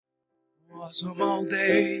was home all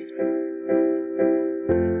day.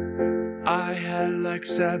 I had like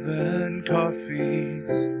 7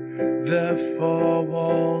 coffees. The 4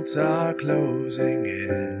 walls are closing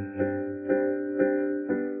in.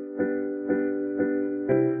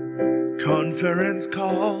 Conference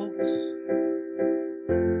calls,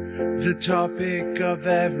 the topic of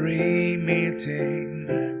every meeting.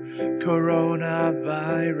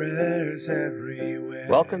 Coronavirus everywhere.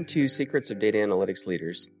 Welcome to Secrets of Data Analytics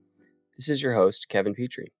Leaders. This is your host, Kevin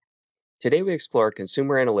Petrie. Today we explore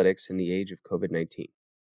consumer analytics in the age of COVID-19.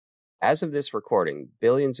 As of this recording,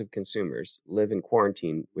 billions of consumers live in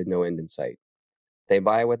quarantine with no end in sight. They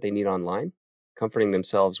buy what they need online, comforting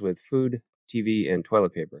themselves with food, TV, and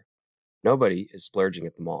toilet paper. Nobody is splurging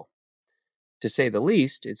at the mall. To say the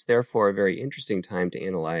least, it's therefore a very interesting time to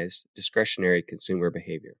analyze discretionary consumer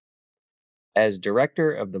behavior. As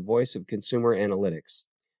Director of the Voice of Consumer Analytics,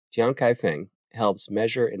 Tiankai Feng helps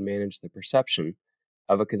measure and manage the perception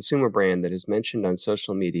of a consumer brand that is mentioned on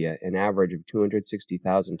social media an average of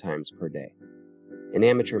 260,000 times per day. An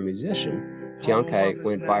amateur musician, Tiankai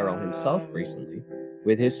went viral himself recently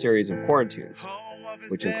with his series of quarantunes,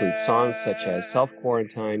 which include songs such as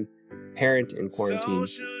Self-Quarantine, Parent in Quarantine,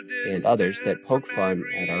 and others that poke fun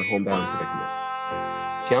at our homebound predicament.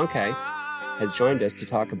 Tiankai has joined us to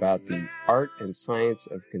talk about the art and science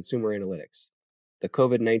of consumer analytics, the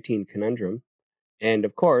COVID-19 conundrum, and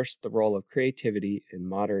of course, the role of creativity in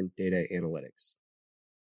modern data analytics.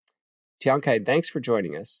 Tiankai, thanks for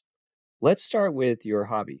joining us. Let's start with your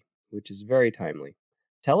hobby, which is very timely.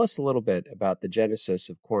 Tell us a little bit about the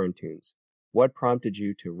genesis of Quarantunes. What prompted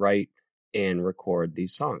you to write and record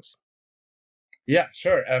these songs? Yeah,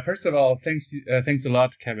 sure. First of all, thanks a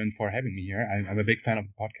lot, Kevin, for having me here. I'm a big fan of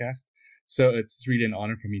the podcast, so it's really an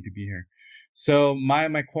honor for me to be here. So my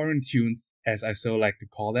quarantunes, as I so like to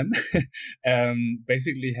call them,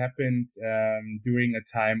 basically happened during a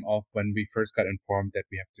time of when we first got informed that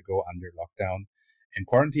we have to go under lockdown and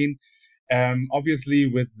quarantine. Obviously,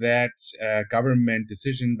 with that government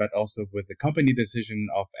decision, but also with the company decision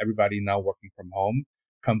of everybody now working from home,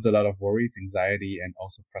 comes a lot of worries, anxiety, and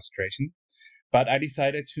also frustration. But I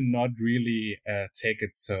decided to not really take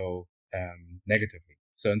it so negatively.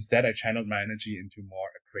 So instead, I channeled my energy into more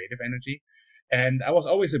a creative energy. And I was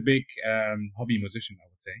always a big hobby musician, I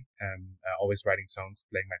would say. Always writing songs,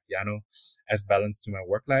 playing my piano as balance to my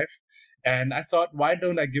work life. And I thought, why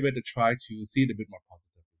don't I give it a try to see it a bit more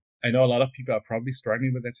positively? I know a lot of people are probably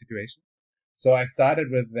struggling with that situation. So I started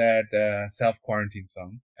with that self-quarantine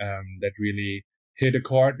song that really hit a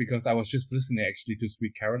chord because I was just listening actually to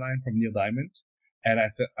Sweet Caroline from Neil Diamond. And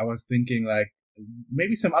I was thinking like,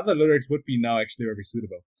 maybe some other lyrics would be now actually very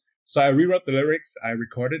suitable. So I rewrote the lyrics. I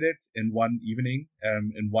recorded it in one evening,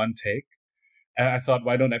 in one take. And I thought,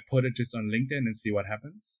 why don't I put it just on LinkedIn and see what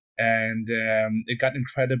happens? And it got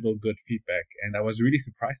incredible good feedback. And I was really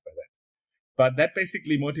surprised by that. But that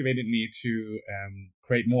basically motivated me to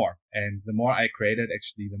create more. And the more I created,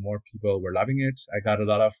 actually, the more people were loving it. I got a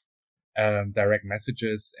lot of direct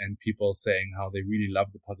messages and people saying how they really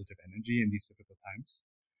love the positive energy in these difficult times.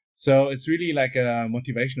 So it's really like a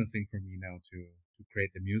motivational thing for me now to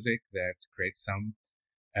create the music that creates some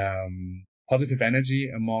positive energy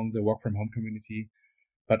among the work from home community,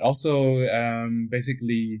 but also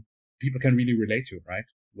basically people can really relate to, right?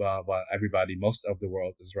 While everybody, most of the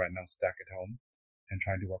world is right now stuck at home and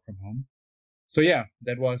trying to work from home. So yeah,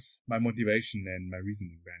 that was my motivation and my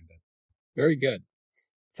reasoning behind that. Very good.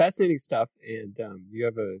 Fascinating stuff, and you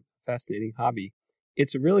have a fascinating hobby.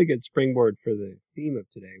 It's a really good springboard for the theme of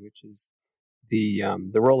today, which is the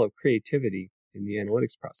role of creativity in the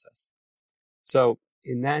analytics process. So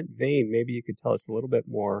in that vein, maybe you could tell us a little bit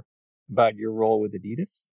more about your role with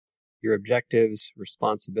Adidas, your objectives,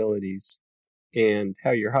 responsibilities, and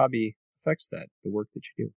how your hobby affects that, the work that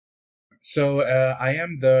you do. So I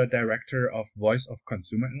am the Director of Voice of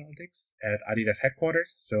Consumer Analytics at Adidas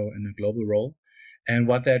headquarters, so in a global role. And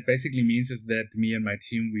what that basically means is that me and my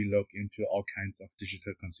team, we look into all kinds of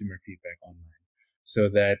digital consumer feedback online. So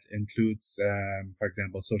that includes, for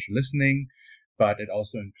example, social listening, but it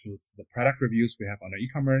also includes the product reviews we have on our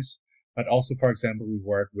e-commerce. But also, for example, we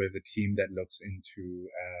work with a team that looks into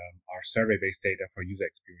our survey-based data for user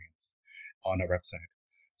experience on our website.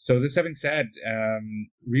 So this having said,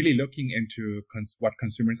 really looking into what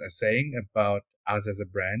consumers are saying about us as a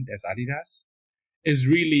brand, as Adidas, is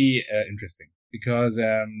really interesting. Because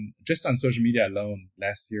just on social media alone,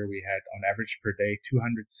 last year we had on average per day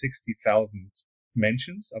 260,000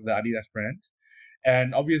 mentions of the Adidas brand.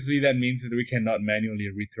 And obviously that means that we cannot manually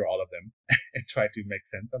read through all of them and try to make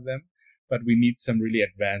sense of them. But we need some really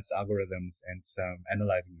advanced algorithms and some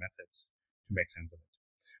analyzing methods to make sense of it.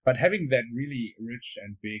 But having that really rich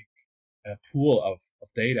and big pool of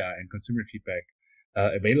data and consumer feedback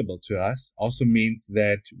available to us also means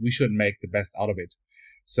that we should make the best out of it.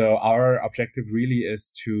 So our objective really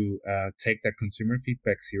is to take that consumer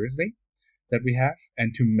feedback seriously that we have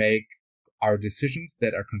and to make our decisions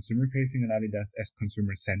that are consumer facing in Adidas as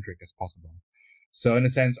consumer centric as possible. So in a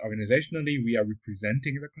sense, organizationally, we are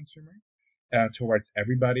representing the consumer towards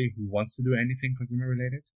everybody who wants to do anything consumer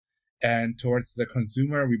related. And towards the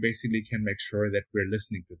consumer, we basically can make sure that we're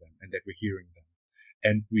listening to them and that we're hearing them.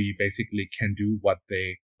 And we basically can do what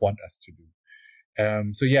they want us to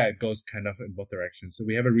do. So yeah, it goes kind of in both directions. So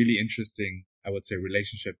we have a really interesting, I would say,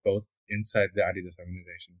 relationship both inside the Adidas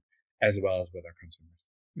organization as well as with our consumers.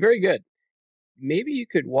 Very good. Maybe you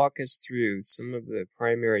could walk us through some of the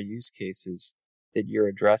primary use cases that you're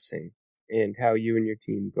addressing and how you and your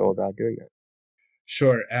team go about doing that.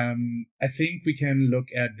 Sure. I think we can look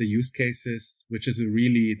at the use cases, which is a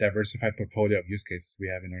really diversified portfolio of use cases we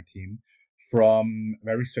have in our team, from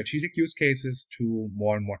very strategic use cases to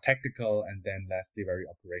more and more tactical, and then lastly, very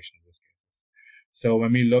operational use cases. So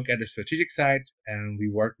when we look at the strategic side, we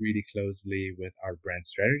work really closely with our brand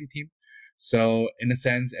strategy team. So in a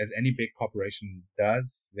sense, as any big corporation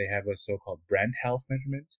does, they have a so-called brand health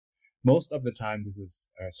measurement. Most of the time, this is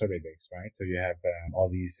survey-based, right? So you have all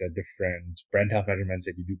these different brand health measurements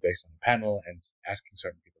that you do based on a panel and asking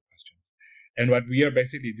certain people questions. And what we are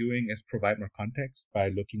basically doing is provide more context by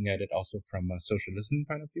looking at it also from a social listening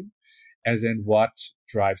point of view, as in what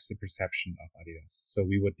drives the perception of Adidas. So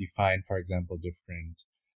we would define, for example, different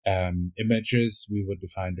images. We would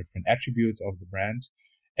define different attributes of the brand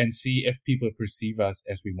and see if people perceive us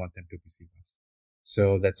as we want them to perceive us.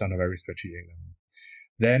 So that's on a very strategic level.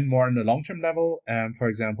 Then more on the long-term level, for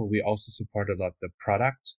example, we also support a lot the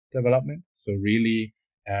product development. So really,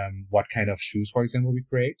 what kind of shoes, for example, we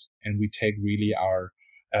create. And we take really our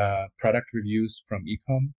product reviews from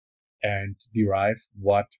e-com and derive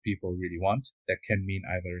what people really want. That can mean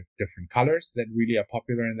either different colors that really are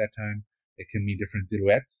popular in that time. It can mean different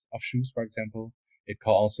silhouettes of shoes, for example. It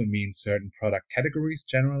can also mean certain product categories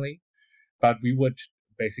generally. But we would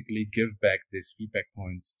basically give back these feedback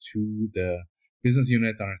points to the business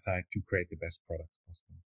units on our side to create the best products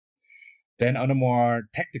possible. Then on a more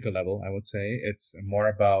tactical level, I would say it's more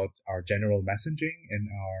about our general messaging and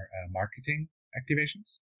our marketing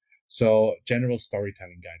activations. So general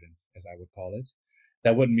storytelling guidance, as I would call it.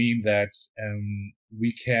 That would mean that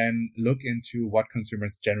we can look into what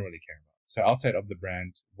consumers generally care about. So outside of the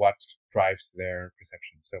brand, what drives their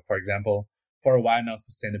perception. So for example, for a while now,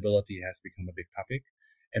 sustainability has become a big topic.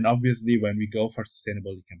 And obviously, when we go for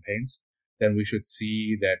sustainability campaigns, then we should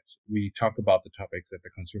see that we talk about the topics that the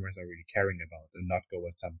consumers are really caring about and not go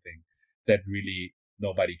with something that really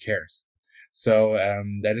nobody cares. So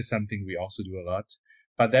that is something we also do a lot.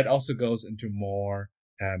 But that also goes into more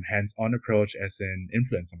hands-on approach as in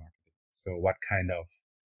influencer marketing. So what kind of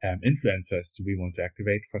influencers do we want to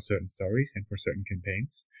activate for certain stories and for certain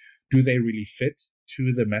campaigns? Do they really fit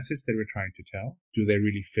to the message that we're trying to tell? Do they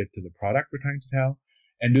really fit to the product we're trying to tell?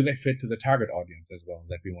 And do they fit to the target audience as well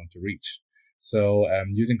that we want to reach? So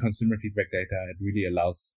using consumer feedback data, it really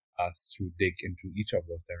allows us to dig into each of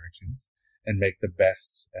those directions and make the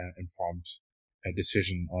best informed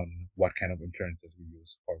decision on what kind of influencers we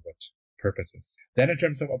use for what purposes. Then in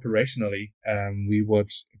terms of operationally, we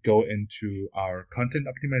would go into our content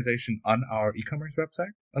optimization on our e-commerce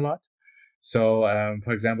website a lot. So,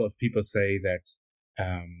 for example, if people say that,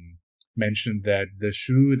 mention that the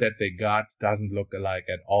shoe that they got doesn't look alike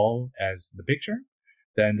at all as the picture,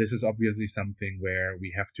 then this is obviously something where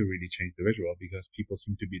we have to really change the visual because people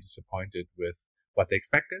seem to be disappointed with what they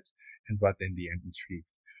expected and what in the end is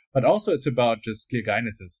achieved. But also it's about just clear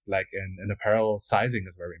guidances, like in apparel, sizing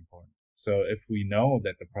is very important. So if we know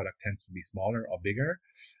that the product tends to be smaller or bigger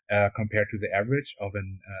compared to the average of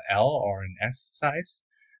an L or an S size,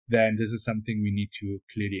 then this is something we need to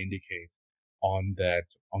clearly indicate on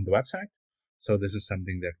the website. So this is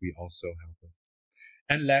something that we also help with.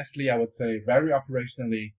 And lastly, I would say very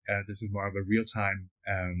operationally, this is more of a real-time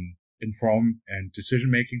informed and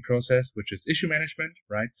decision-making process, which is issue management,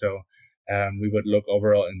 right? So we would look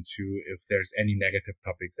overall into if there's any negative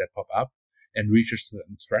topics that pop up and reach a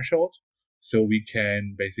certain threshold. So we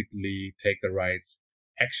can basically take the right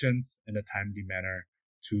actions in a timely manner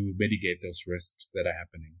to mitigate those risks that are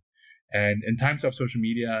happening. And in times of social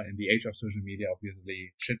media, in the age of social media,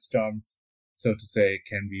 obviously shitstorms, so to say,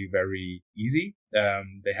 can be very easy.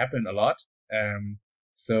 They happen a lot.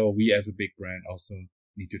 So we as a big brand also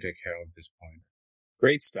need to take care of this point.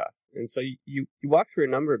 Great stuff. And so you walk through a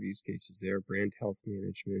number of use cases there: brand health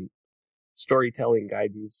management, storytelling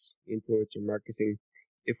guidance, influencer marketing.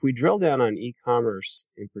 if we drill down on e-commerce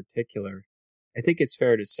in particular, I think it's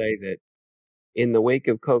fair to say that in the wake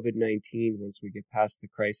of COVID-19, once we get past the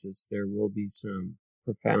crisis, there will be some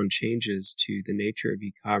profound changes to the nature of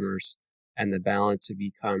e-commerce and the balance of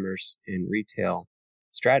e-commerce and retail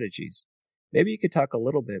strategies. Maybe you could talk a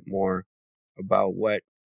little bit more about what,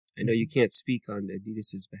 I know you can't speak on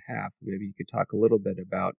Adidas's behalf, maybe you could talk a little bit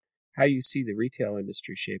about how you see the retail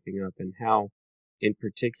industry shaping up and how, in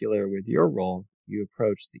particular with your role, you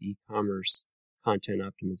approach the e-commerce content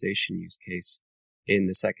optimization use case in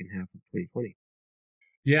the second half of 2020.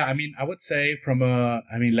 Yeah, I would say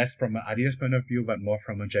less from an Adidas point of view, but more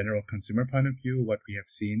from a general consumer point of view, what we have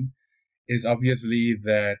seen is obviously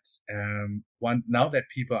that now that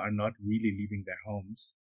people are not really leaving their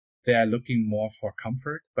homes, they are looking more for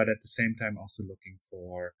comfort, but at the same time also looking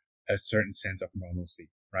for a certain sense of normalcy,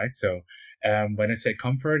 right? So when I say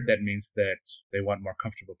comfort, that means that they want more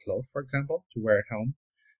comfortable clothes, for example, to wear at home.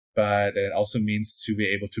 But it also means to be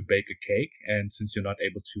able to bake a cake, and since you're not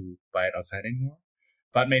able to buy it outside anymore.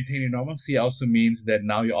 But maintaining normalcy also means that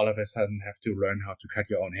now you all of a sudden have to learn how to cut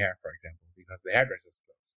your own hair, for example, because the hairdresser's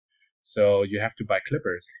closed. So you have to buy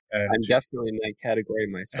clippers. I'm definitely in that category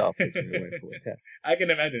myself, as my wife will attest. I can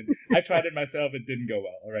imagine. I tried it myself. It didn't go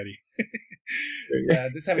well already.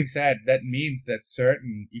 This having said, that means that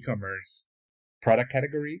certain e-commerce product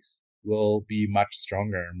categories will be much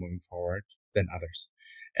stronger moving forward than others.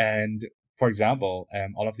 And for example,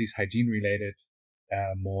 all of these hygiene-related,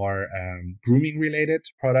 more grooming-related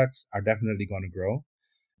products are definitely going to grow.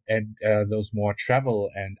 And those more travel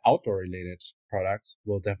and outdoor-related products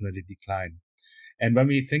will definitely decline. And when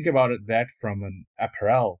we think about that from an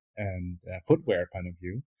apparel and footwear point of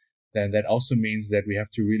view, then that also means that we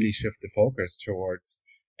have to really shift the focus towards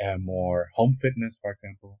more home fitness, for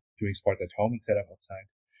example, doing sports at home instead of outside.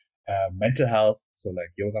 Mental health, so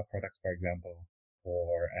like yoga products, for example,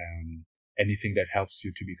 or anything that helps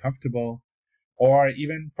you to be comfortable, or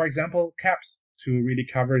even, for example, caps to really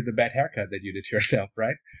cover the bad haircut that you did to yourself,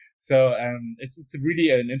 right? So it's really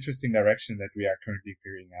an interesting direction that we are currently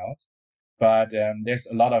figuring out. But there's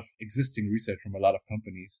a lot of existing research from a lot of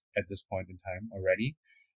companies at this point in time already,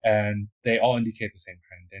 and they all indicate the same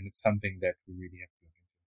trend, and it's something that we really have to look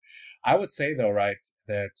into. I would say, though, right,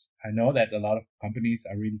 that I know that a lot of companies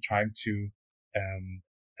are really trying to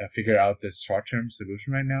figure out this short-term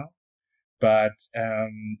solution right now. But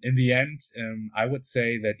in the end, I would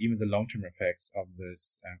say that even the long-term effects of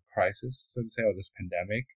this crisis, so to say, or this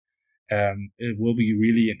pandemic, it will be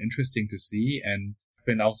really interesting to see. And I've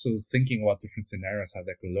been also thinking about different scenarios, how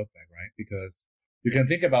that could look like, right? Because you can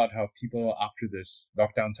think about how people after this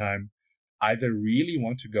lockdown time either really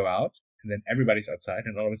want to go out and then everybody's outside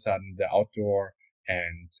and all of a sudden the outdoor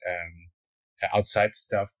and outside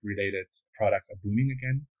stuff related products are booming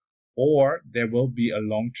again. Or there will be a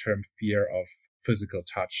long-term fear of physical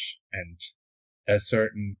touch and a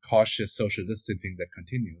certain cautious social distancing that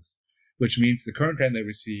continues, which means the current trend that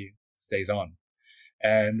we see stays on.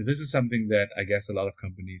 And this is something that I guess a lot of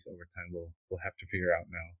companies over time will have to figure out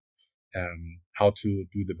now, how to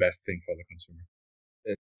do the best thing for the consumer.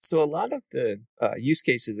 So a lot of the use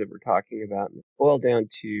cases that we're talking about boil down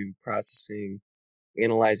to processing,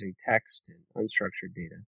 analyzing text and unstructured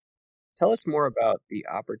data. Tell us more about the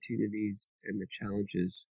opportunities and the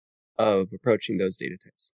challenges of approaching those data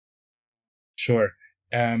types. Sure.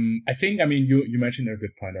 I think, you mentioned a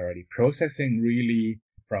good point already. Processing really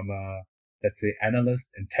from a, let's say,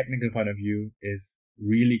 analyst and technical point of view is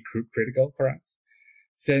really critical for us.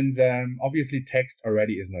 Since obviously text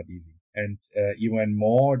already is not easy. And even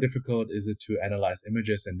more difficult is it to analyze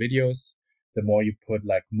images and videos. The more you put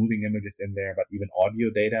like moving images in there, but even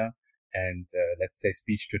audio data, and let's say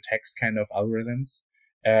speech to text kind of algorithms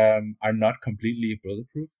are not completely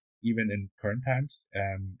bulletproof, even in current times.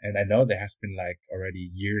 And I know there has been like already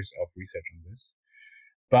years of research on this.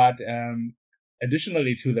 But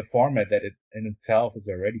additionally to the format that it in itself is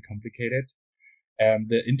already complicated,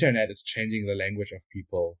 the internet is changing the language of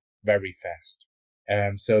people very fast.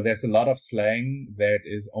 So there's a lot of slang that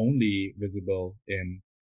is only visible in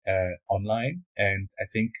online. And I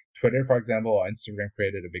think Twitter, for example, or Instagram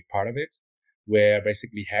created a big part of it, where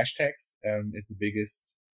basically hashtags is the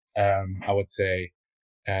biggest, I would say,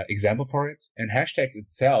 example for it. And hashtags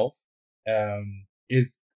itself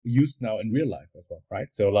is used now in real life as well, right?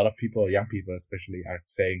 So a lot of people, young people especially, are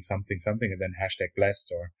saying something, and then hashtag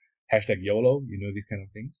blessed or hashtag YOLO, these kind of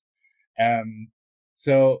things.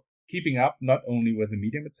 So keeping up not only with the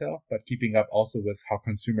medium itself, but keeping up also with how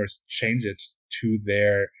consumers change it to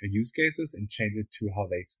their use cases and change it to how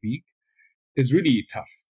they speak is really tough.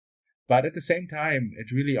 But at the same time,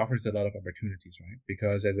 it really offers a lot of opportunities, right?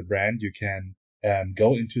 Because as a brand, you can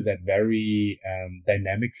go into that very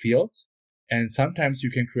dynamic field. And sometimes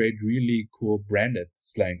you can create really cool branded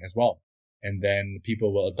slang as well. And then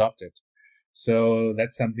people will adopt it. So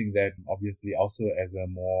that's something that obviously also as a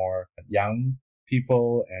more young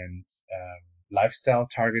people and lifestyle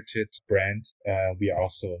targeted brand, we are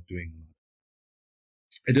also doing a lot.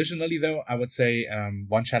 Additionally, though, I would say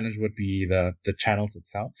one challenge would be the channels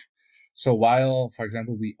itself. So while, for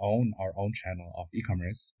example, we own our own channel of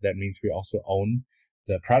e-commerce, that means we also own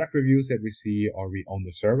the product reviews that we see, or we own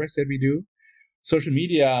the service that we do. Social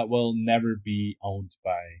media will never be owned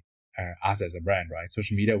by us as a brand, right?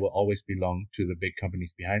 Social media will always belong to the big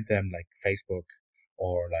companies behind them, like Facebook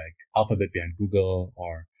or like Alphabet behind Google,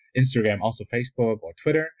 or Instagram, also Facebook or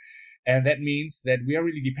Twitter. And that means that we are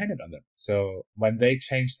really dependent on them. So when they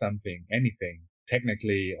change something, anything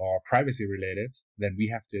technically or privacy related, then we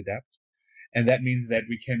have to adapt. And that means that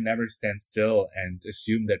we can never stand still and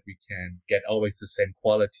assume that we can get always the same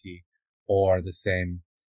quality or the same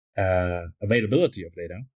availability of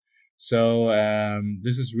data. So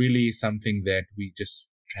this is really something that we just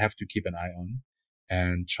have to keep an eye on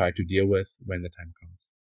and try to deal with when the time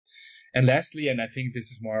comes. And lastly, and I think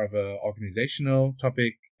this is more of an organizational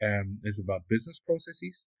topic, is about business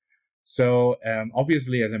processes. So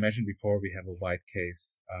obviously, as I mentioned before, we have a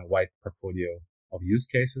wide portfolio of use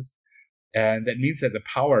cases. And that means that the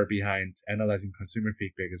power behind analyzing consumer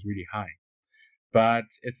feedback is really high. But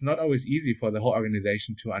it's not always easy for the whole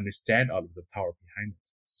organization to understand all of the power behind it.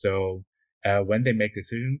 So when they make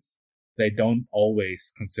decisions, they don't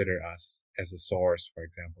always consider us as a source, for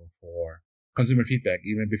example, for consumer feedback,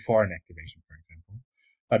 even before an activation, for example,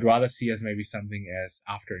 but rather see us maybe something as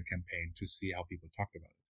after a campaign to see how people talked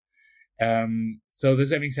about it. So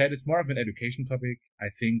this having said, it's more of an education topic. I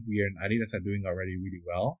think we in Adidas are doing already really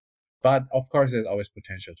well, but of course there's always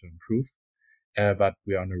potential to improve. But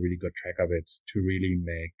we're on a really good track of it to really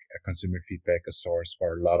make consumer feedback a source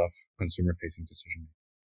for a lot of consumer-facing decision making.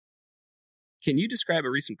 Can you describe a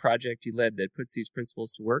recent project you led that puts these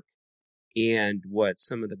principles to work, and what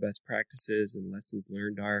some of the best practices and lessons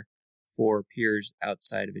learned are for peers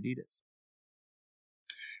outside of Adidas?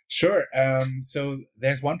 Sure. So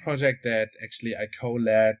there's one project that actually I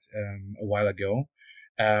co-led a while ago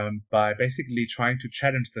by basically trying to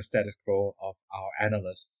challenge the status quo of our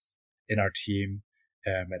analysts in our team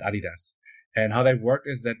at Adidas. And how that worked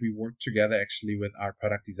is that we worked together actually with our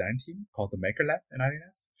product design team called the Maker Lab in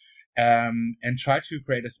Adidas, and tried to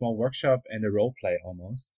create a small workshop and a role play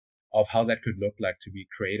almost of how that could look like to be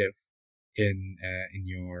creative in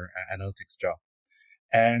your analytics job.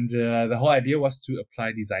 And the whole idea was to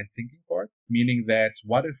apply design thinking for it, meaning that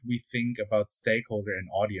what if we think about stakeholder and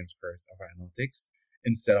audience first of our analytics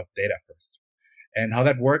instead of data first? And how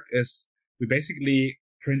that worked is we basically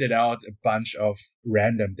printed out a bunch of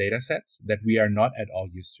random data sets that we are not at all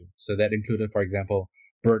used to. So that included, for example,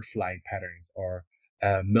 bird flying patterns or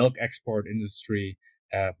milk export industry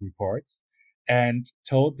reports, and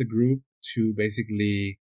told the group to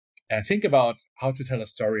basically think about how to tell a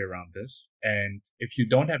story around this. And if you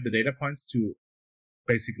don't have the data points to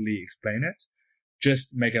basically explain it, just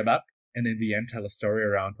make it up. And in the end, tell a story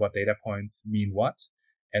around what data points mean what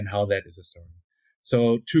and how that is a story.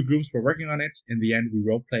 So 2 groups were working on it. In the end, we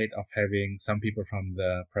role played of having some people from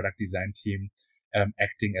the product design team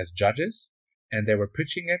acting as judges, and they were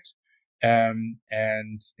pitching it.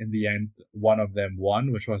 And in the end, one of them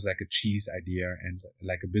won, which was like a cheese idea and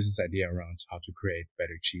like a business idea around how to create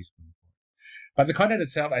better cheese. But the content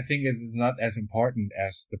itself, I think, is not as important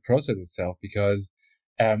as the process itself, because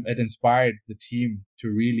it inspired the team to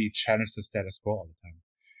really challenge the status quo all the time.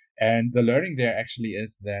 And the learning there actually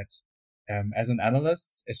is that as an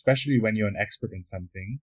analyst, especially when you're an expert in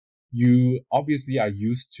something, you obviously are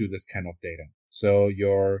used to this kind of data. So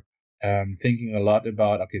you're thinking a lot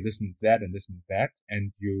about, okay, this means that and this means that.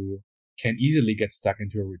 And you can easily get stuck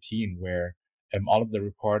into a routine where all of the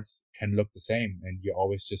reports can look the same. And you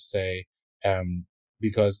always just say,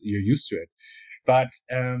 because you're used to it. But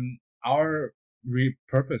our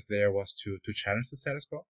purpose there was to challenge the status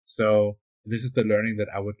quo. So this is the learning that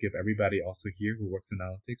I would give everybody also here who works in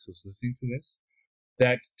analytics, who's listening to this,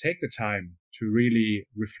 that take the time to really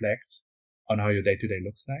reflect on how your day-to-day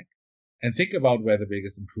looks like and think about where the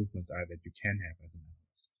biggest improvements are that you can have as an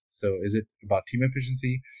analyst. So is it about team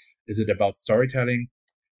efficiency? Is it about storytelling?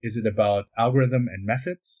 Is it about algorithm and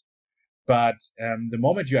methods? But the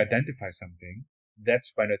moment you identify something,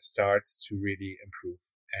 that's when it starts to really improve.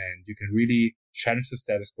 And you can really challenge the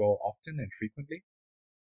status quo often and frequently.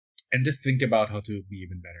 And just think about how to be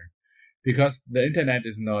even better. Because the internet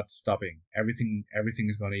is not stopping. Everything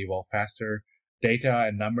is going to evolve faster. Data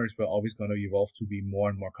and numbers were always going to evolve to be more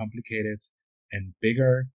and more complicated. and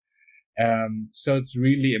bigger. So it's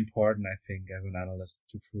really important, I think, as an analyst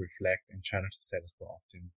to reflect and challenge the status quo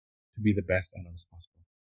often to be the best analyst possible.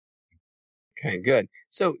 Okay, good.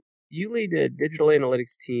 So you lead a digital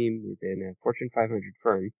analytics team within a Fortune 500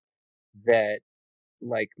 firm that,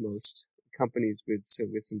 like most companies with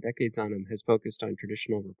some decades on them, has focused on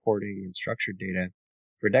traditional reporting and structured data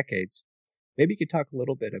for decades. Maybe you could talk a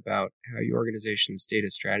little bit about how your organization's data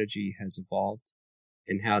strategy has evolved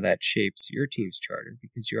and how that shapes your team's charter,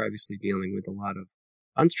 because you're obviously dealing with a lot of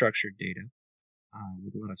unstructured data,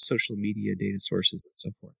 with a lot of social media data sources and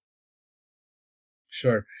so forth.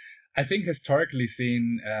 Sure. I think historically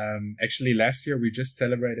seen, actually last year we just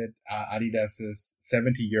celebrated Adidas's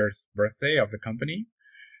 70 years birthday of the company.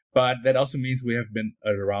 But that also means we have been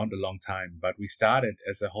around a long time. But we started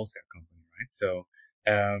as a wholesale company, right? So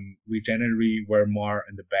we generally were more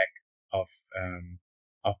in the back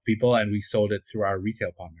of people, and we sold it through our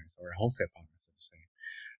retail partners or wholesale partners, so to say.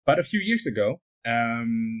 But a few years ago,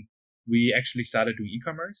 we actually started doing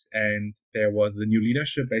e-commerce, and there was the new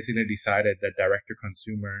leadership basically decided that direct to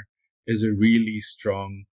consumer is a really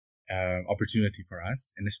strong opportunity for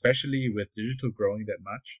us, and especially with digital growing that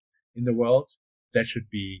much in the world, that should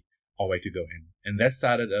be our way to go in. And that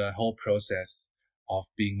started a whole process of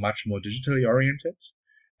being much more digitally oriented,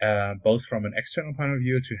 both from an external point of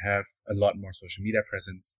view to have a lot more social media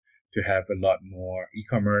presence, to have a lot more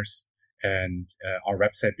e-commerce, and our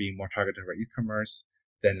website being more targeted for e-commerce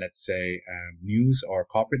than, let's say, news or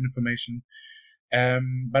corporate information.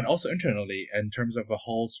 But also internally in terms of a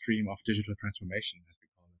whole stream of digital transformation, as we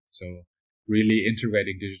call it. So really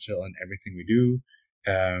integrating digital in everything we do,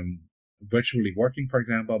 virtually working, for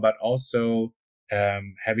example, but also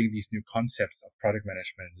having these new concepts of product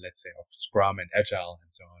management, let's say of Scrum and Agile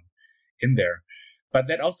and so on in there. But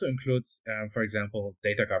that also includes, for example,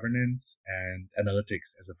 data governance and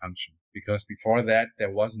analytics as a function, because before that,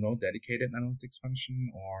 there was no dedicated analytics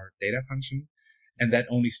function or data function. And that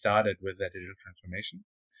only started with that digital transformation.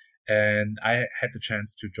 And I had the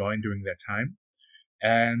chance to join during that time.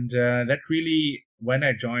 And that really, when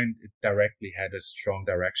I joined, it directly had a strong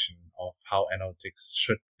direction of how analytics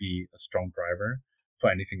should be a strong driver for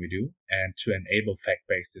anything we do and to enable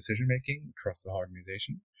fact-based decision-making across the whole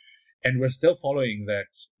organization. And we're still following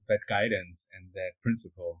that guidance and that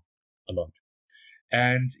principle a lot.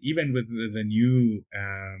 And even with the new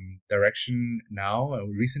direction now, a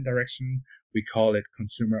recent direction, we call it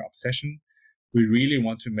consumer obsession. We really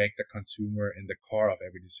want to make the consumer in the core of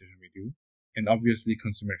every decision we do. And obviously,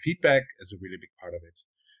 consumer feedback is a really big part of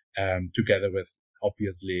it, together with,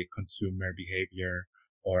 obviously, consumer behavior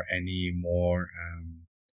or any more,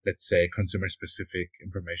 let's say, consumer-specific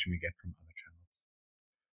information we get from other channels.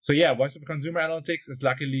 So yeah, Voice of Consumer Analytics is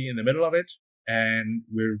luckily in the middle of it, and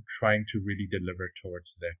we're trying to really deliver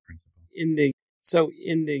towards that principle. In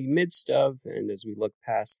the midst of, and as we look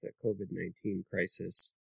past the COVID-19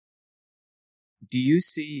 crisis, do you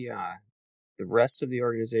see the rest of the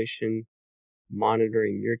organization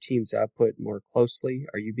monitoring your team's output more closely?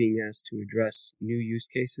 Are you being asked to address new use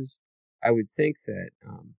cases? I would think that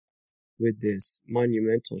with this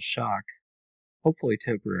monumental shock, hopefully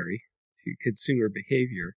temporary, to consumer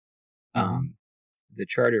behavior, the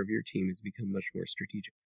charter of your team has become much more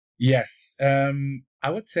strategic. Yes, I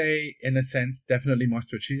would say in a sense, definitely more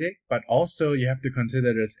strategic, but also you have to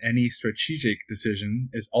consider that any strategic decision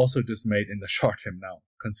is also just made in the short term now,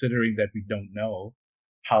 considering that we don't know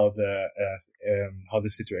how the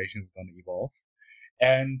situation is going to evolve.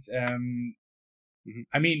 And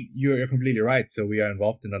I mean, you're completely right. So we are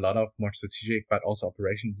involved in a lot of more strategic, but also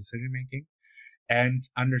operational decision making. And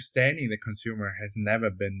understanding the consumer has never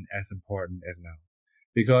been as important as now.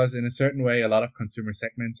 Because in a certain way, a lot of consumer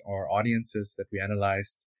segments or audiences that we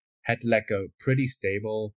analyzed had like a pretty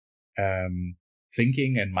stable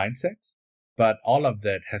thinking and mindset. But all of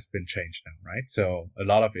that has been changed now, right? So a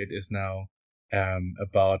lot of it is now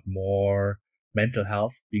about more mental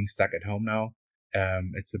health, being stuck at home now.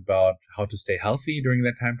 It's about how to stay healthy during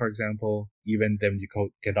that time, for example. Even then you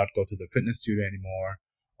cannot go to the fitness studio anymore,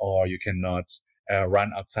 or you cannot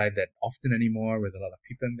run outside that often anymore with a lot of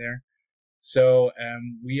people in there. So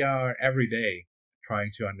we are every day trying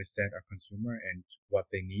to understand our consumer and what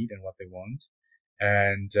they need and what they want,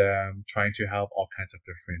 and trying to help all kinds of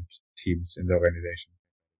different teams in the organization.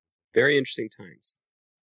 Very interesting times.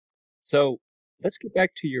 So let's get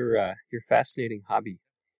back to your fascinating hobby.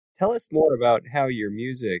 Tell us more about how your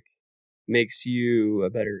music makes you a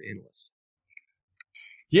better analyst.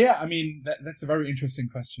 Yeah, I mean, that's a very interesting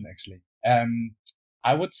question, actually.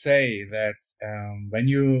 I would say that when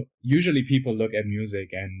usually people look at music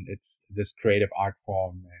and it's this creative art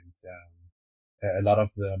form a lot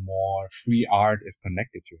of the more free art is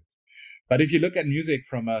connected to it. But if you look at music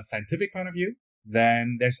from a scientific point of view,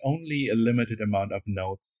 then there's only a limited amount of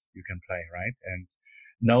notes you can play, right? And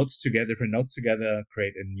different notes together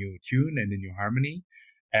create a new tune and a new harmony.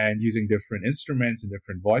 And using different instruments and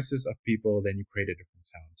different voices of people, then you create a different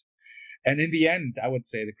sound. And in the end, I would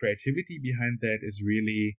say the creativity behind that is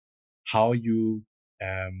really how you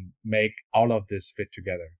make all of this fit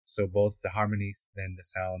together. So both the harmonies, then the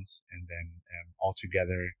sounds, and then all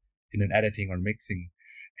together in an editing or mixing.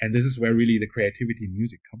 And this is where really the creativity in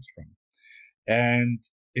music comes from. And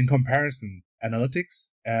in comparison,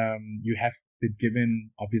 analytics, you have been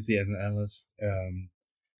given, obviously as an analyst,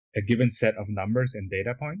 a given set of numbers and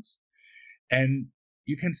data points, and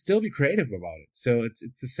you can still be creative about it. So it's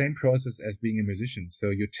the same process as being a musician. So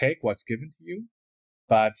you take what's given to you,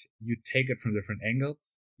 but you take it from different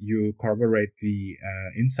angles. You corroborate the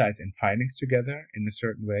insights and findings together in a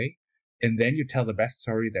certain way, and then you tell the best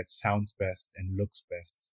story that sounds best and looks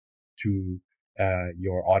best to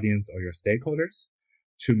your audience or your stakeholders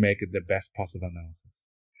to make it the best possible analysis.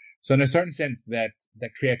 So in a certain sense, that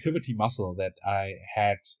creativity muscle that I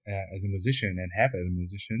had as a musician and have as a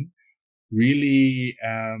musician really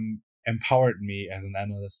empowered me as an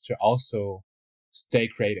analyst to also stay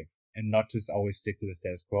creative and not just always stick to the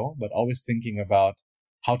status quo, but always thinking about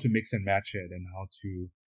how to mix and match it and how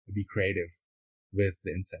to be creative with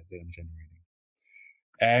the insight that I'm generating.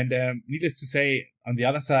 And needless to say, on the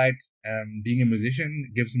other side, being a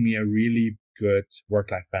musician gives me a really good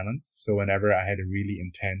work-life balance. So whenever I had a really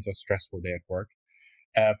intense or stressful day at work,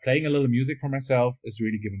 playing a little music for myself is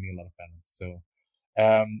really giving me a lot of balance. So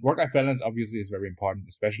work-life balance obviously is very important,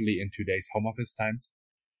 especially in today's home office times.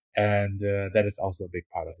 And that is also a big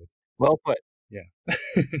part of it. Well put. Yeah.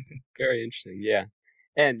 Very interesting. Yeah.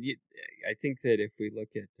 And I think that if we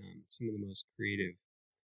look at some of the most creative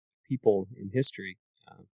people in history,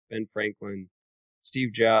 Ben Franklin,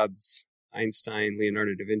 Steve Jobs, Einstein,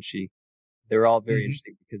 Leonardo da Vinci, they're all very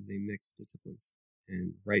interesting because they mix disciplines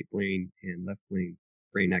and right brain and left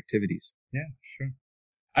brain activities. Yeah, sure.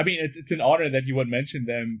 I mean, it's an honor that you would mention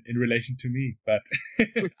them in relation to me, but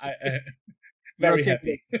I very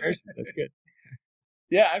happy. That's good.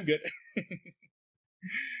 Yeah, I'm good.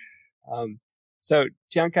 So,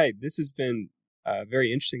 Tiankai, this has been a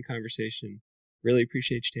very interesting conversation. Really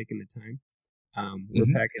appreciate you taking the time. We're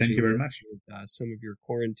packaging Thank you very much. with some of your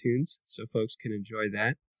Quarren tunes so folks can enjoy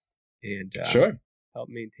that and sure. help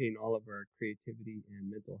maintain all of our creativity and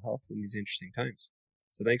mental health in these interesting times.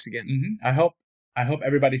 So thanks again. I hope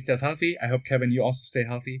everybody stays healthy. I hope, Kevin, you also stay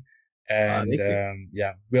healthy. And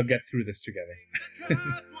yeah, we'll get through this together.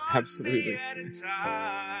 Absolutely.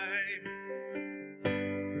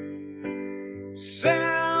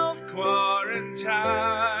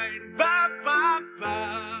 Self-quarantine,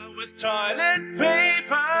 with toilet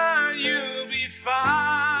paper, you'll be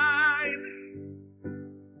fine.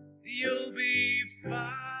 You'll be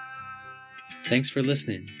fine. Thanks for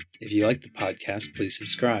listening. If you like the podcast, please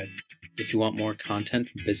subscribe. If you want more content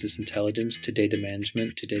from business intelligence to data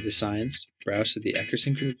management to data science, browse to the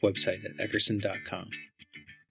Eckerson Group website at eckerson.com.